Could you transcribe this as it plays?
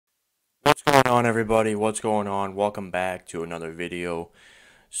on, everybody? What's going on? Welcome back to another video.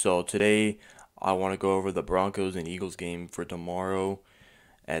 So today I want to go over the Broncos and Eagles game for tomorrow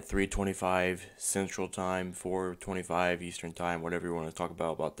at 3:25 Central Time, 4:25 Eastern Time, whatever you want to talk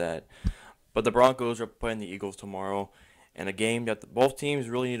about that. But the Broncos are playing the Eagles tomorrow, and a game that both teams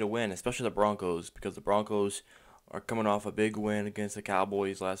really need to win, especially the Broncos, because the Broncos are coming off a big win against the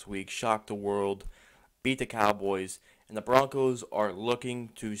Cowboys last week, shocked the world, beat the Cowboys, and the Broncos are looking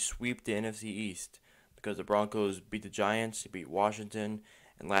to sweep the NFC East because the Broncos beat the Giants, they beat Washington,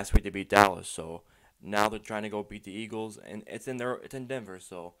 and last week they beat Dallas. So now they're trying to go beat the Eagles, and it's in Denver.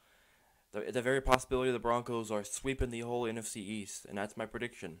 So it's a very possibility the Broncos are sweeping the whole NFC East, and that's my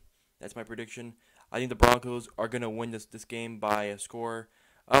prediction. That's my prediction. I think the Broncos are gonna win this game by a score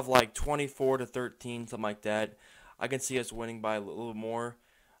of like 24-13, something like that. I can see us winning by a little more.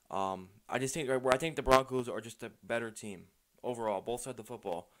 I think the Broncos are just a better team overall, both sides of the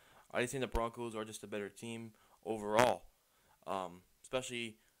football. I just think the Broncos are just a better team overall.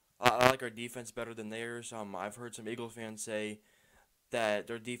 Especially, I like our defense better than theirs. I've heard some Eagles fans say that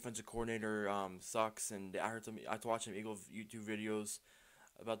their defensive coordinator sucks, and I watched some Eagles YouTube videos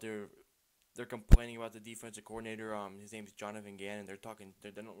about they're complaining about the defensive coordinator. His name's Jonathan Gannon. They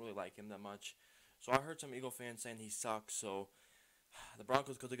don't really like him that much. So I heard some Eagle fans saying he sucks. So the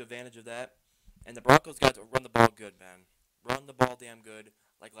Broncos could take advantage of that. And the Broncos got to run the ball good, man. Run the ball damn good,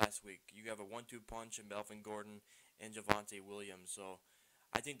 like last week. You have a 1-2 punch in Melvin Gordon and Javonte Williams. So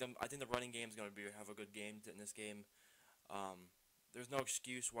I think the running game is going to have a good game in this game. There's no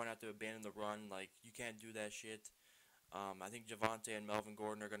excuse why not to abandon the run. Like, you can't do that shit. I think Javonte and Melvin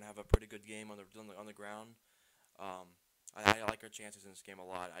Gordon are going to have a pretty good game on the ground. I like our chances in this game a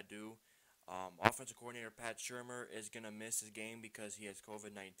lot. I do. Offensive coordinator Pat Shurmur is going to miss his game because he has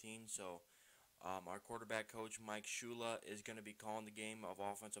COVID-19. So our quarterback coach Mike Shula is going to be calling the game of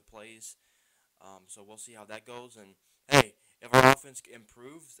offensive plays. So we'll see how that goes. And hey, if our offense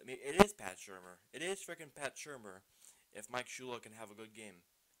improves, I mean, it is Pat Shurmur. It is freaking Pat Shurmur. If Mike Shula can have a good game,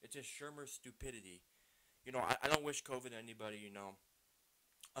 it's just Shurmur's stupidity. I don't wish COVID to anybody.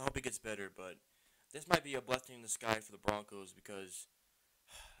 I hope it gets better, but this might be a blessing in disguise for the Broncos because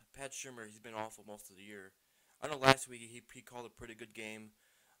Pat Shurmur, he's been awful most of the year. I know last week he called a pretty good game,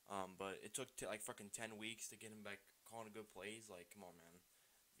 but it took like fucking 10 weeks to get him back calling good plays. Like, come on,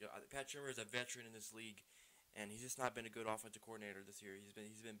 man. Pat Shurmur is a veteran in this league, and he's just not been a good offensive coordinator this year.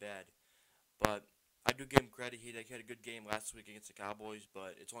 He's been bad, but I do give him credit. He had a good game last week against the Cowboys,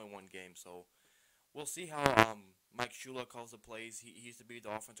 but it's only one game, so we'll see how Mike Shula calls the plays. He used to be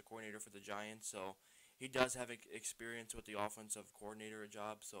the offensive coordinator for the Giants, so he does have experience with the offensive coordinator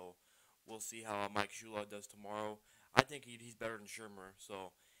job. So we'll see how Mike Shula does tomorrow. I think he's better than Shurmur.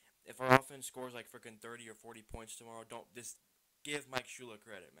 So if our offense scores like freaking 30 or 40 points tomorrow, don't just give Mike Shula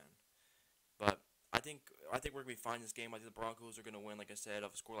credit, man. But I think we're gonna be fine in this game. I think the Broncos are gonna win, like I said,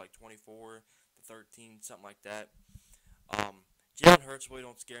 of a score like 24-13, something like that. Jalen Hurts really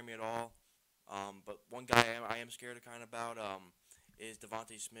don't scare me at all. But one guy I am scared of kind of about is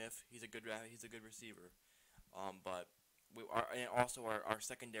Devontae Smith. He's a good receiver. But and also our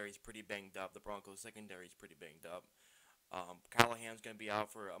secondary is pretty banged up. The Broncos secondary is pretty banged up. Callahan's gonna be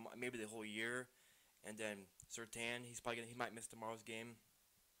out for maybe the whole year, and then Surtain he might miss tomorrow's game.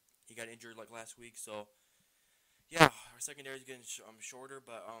 He got injured like last week, so yeah, our secondary is getting shorter.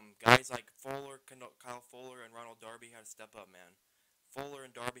 But guys like Kyle Fuller, and Ronald Darby had to step up, man. Fuller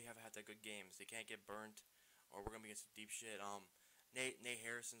and Darby have had that good games. They can't get burnt, or we're gonna be getting some deep shit. Nate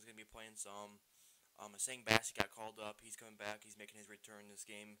Harrison's gonna be playing some. Sang Bassey got called up. He's coming back. He's making his return this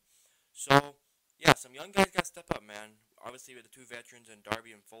game. So yeah, some young guys got to step up, man. Obviously with the two veterans and Darby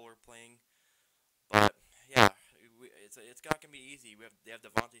and Fuller playing, but yeah, it's not gonna be easy. They have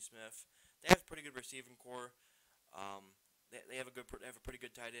Devontae Smith. They have a pretty good receiving core. They have a pretty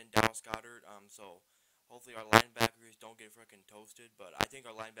good tight end, Dallas Goedert. So hopefully our linebackers don't get freaking toasted. But I think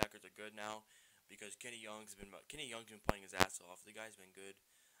our linebackers are good now because Kenny Young's been playing his ass off. The guy's been good.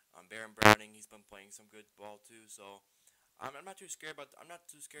 Baron Browning, he's been playing some good ball too. So I'm not too scared about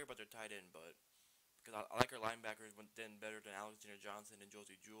their tight end, but because I like our linebackers then better than Alexander Johnson and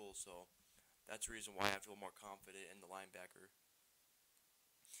Josie Jewell. So that's the reason why I feel more confident in the linebacker.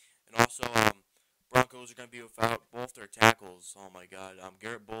 And also, Broncos are going to be without both their tackles. Oh my God,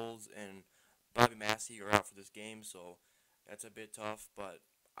 Garrett Bowles and Bobby Massey are out for this game, so that's a bit tough. But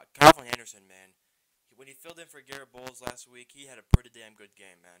Calvin Anderson, man, when he filled in for Garrett Bowles last week, he had a pretty damn good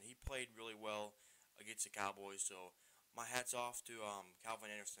game, man. He played really well against the Cowboys, so my hat's off to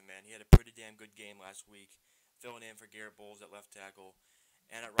Calvin Anderson, man. He had a pretty damn good game last week, filling in for Garrett Bowles at left tackle.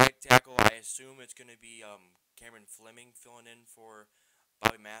 And at right tackle, I assume it's going to be Cameron Fleming filling in for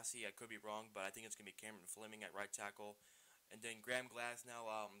Bobby Massey. I could be wrong, but I think it's going to be Cameron Fleming at right tackle. And then Graham Glasnow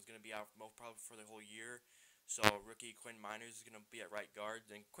is going to be out probably for the whole year. So rookie Quinn Miners is going to be at right guard.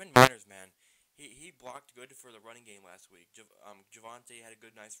 Then Quinn Miners, man, he blocked good for the running game last week. Javante had a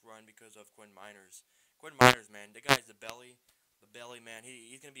good, nice run because of Quinn Miners. Quinn Miners, man, the guy's the belly man.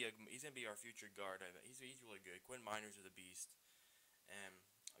 He's gonna be our future guard. He's really good. Quinn Miners is a beast. And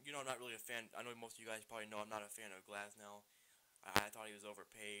I'm not really a fan. I know most of you guys probably know I'm not a fan of Glasnow. I thought he was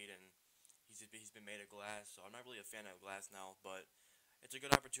overpaid, and he's been made of glass, so I'm not really a fan of Glasnow. But it's a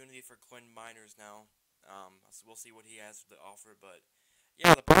good opportunity for Quinn Miners now. So we'll see what he has to offer. But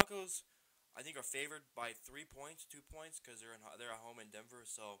yeah, the Broncos, I think, are favored by 3 points, 2 points, because they're at home in Denver.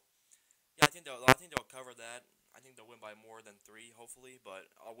 So yeah, I think they'll cover that. I think they'll win by more than 3, hopefully. But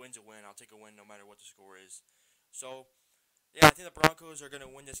a win's a win. I'll take a win no matter what the score is. So yeah, I think the Broncos are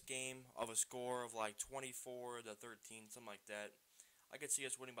gonna win this game of a score of like 24-13, something like that. I could see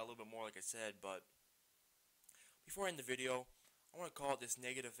us winning by a little bit more, like I said. But before I end the video, I want to call this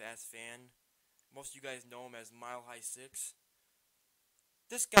negative ass fan. Most of you guys know him as Mile High 6.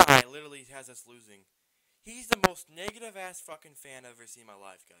 This guy literally has us losing. He's the most negative ass fucking fan I've ever seen in my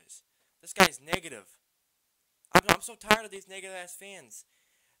life, guys. This guy's negative. I'm so tired of these negative ass fans.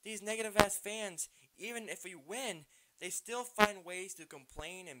 These negative ass fans, even if we win, they still find ways to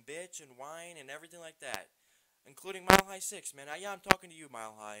complain and bitch and whine and everything like that. Including Mile High 6, man. Yeah, I'm talking to you,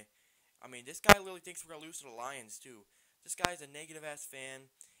 Mile High. I mean, this guy literally thinks we're gonna lose to the Lions, too. This guy's a negative ass fan.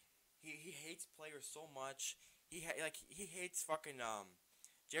 He hates players so much. He hates fucking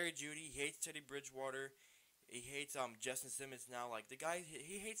Jerry Jeudy. He hates Teddy Bridgewater. He hates Justin Simmons now. Like the guy,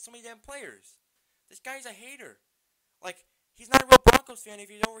 he hates so many damn players. This guy's a hater. Like he's not a real Broncos fan if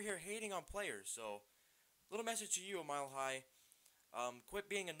he's over here hating on players. So, little message to you, a Mile High. Quit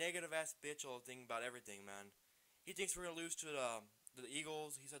being a negative ass bitch all the thing about everything, man. He thinks we're gonna lose to the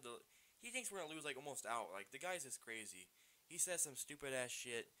Eagles. He thinks we're gonna lose like almost out. Like the guy's just crazy. He says some stupid ass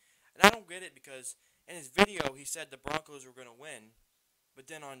shit, and I don't get it because in his video he said the Broncos were gonna win, but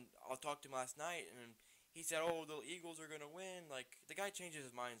then I talked to him last night and he said, "Oh, the Eagles are gonna win." Like the guy changes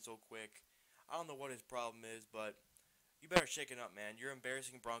his mind so quick. I don't know what his problem is, but you better shake it up, man. You're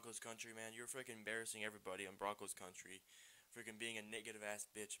embarrassing Broncos country, man. You're freaking embarrassing everybody in Broncos country. Freaking being a negative ass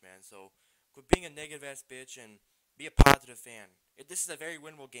bitch, man. So quit being a negative ass bitch and be a positive fan. This is a very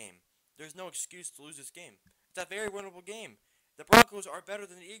winnable game. There's no excuse to lose this game. It's a very winnable game. The Broncos are better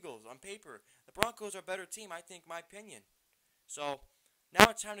than the Eagles on paper. The Broncos are a better team, I think, my opinion. So now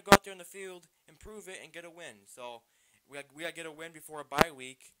it's time to go out there in the field, improve it, and get a win. So we got to get a win before a bye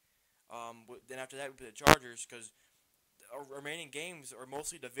week. Then after that, we play the Chargers because our remaining games are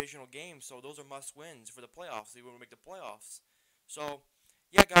mostly divisional games, so those are must wins for the playoffs. We want to make the playoffs. So,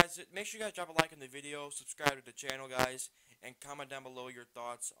 yeah, guys, make sure you guys drop a like on the video, subscribe to the channel, guys, and comment down below your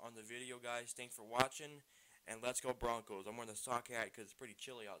thoughts on the video, guys. Thanks for watching, and let's go Broncos. I'm wearing the sock hat because it's pretty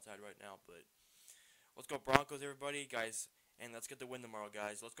chilly outside right now, but let's go Broncos, everybody, guys, and let's get the win tomorrow,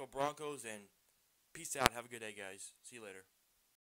 guys. Let's go Broncos, and peace out. Have a good day, guys. See you later.